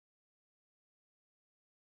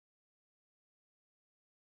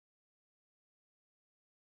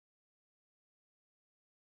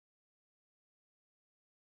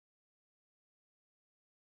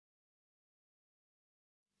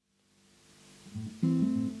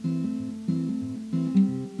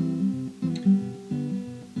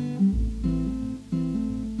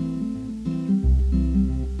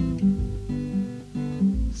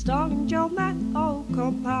Joe met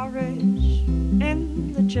Oko parish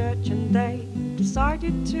in the church, and they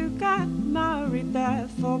decided to get married there.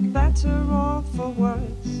 For better or for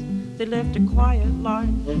worse, they lived a quiet life,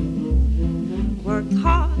 worked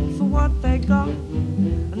hard for what they got,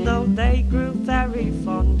 and though they grew very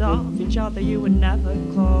fond of each other, you would never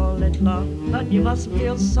call it love. But you must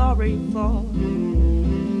feel sorry for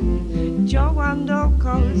Joe and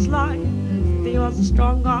Oko's life. He was a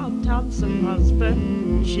strong-armed, handsome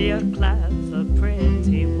husband, she a clever,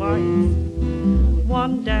 pretty wife.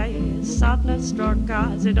 One day sadness struck,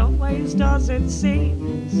 as it always does, it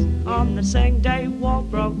seems. On the same day war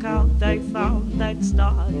broke out, they found they'd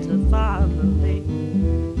start a family.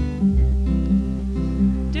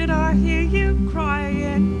 Did I hear you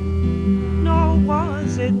crying? No,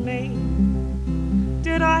 was it me?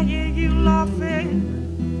 Did I hear you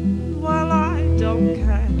laughing? Well, I don't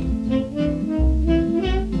care.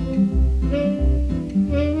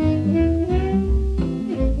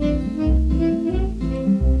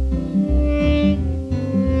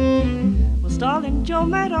 Darling Joe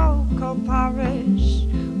met Oko parish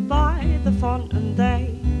by the font, and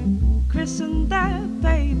they christened their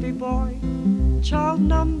baby boy child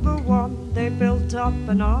number one. They built up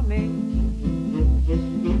an army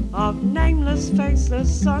of nameless,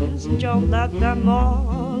 faceless sons, and Joe led them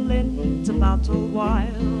all into battle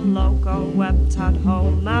while Oko wept at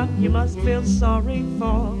home. And you must feel sorry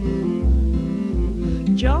for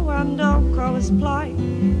Joe and Oko's plight.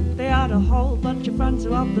 They had a whole bunch of friends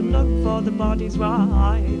who helped them look for the bodies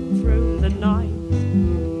right through the night.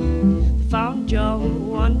 They found Joe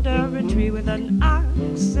under a tree with an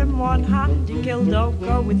axe in one hand. He killed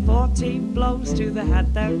Oko with 40 blows to the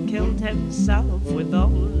head, then killed himself with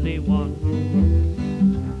only one.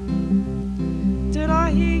 Did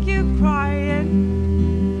I hear you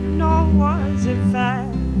crying? No, was it fair?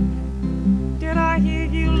 Did I hear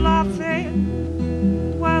you laughing?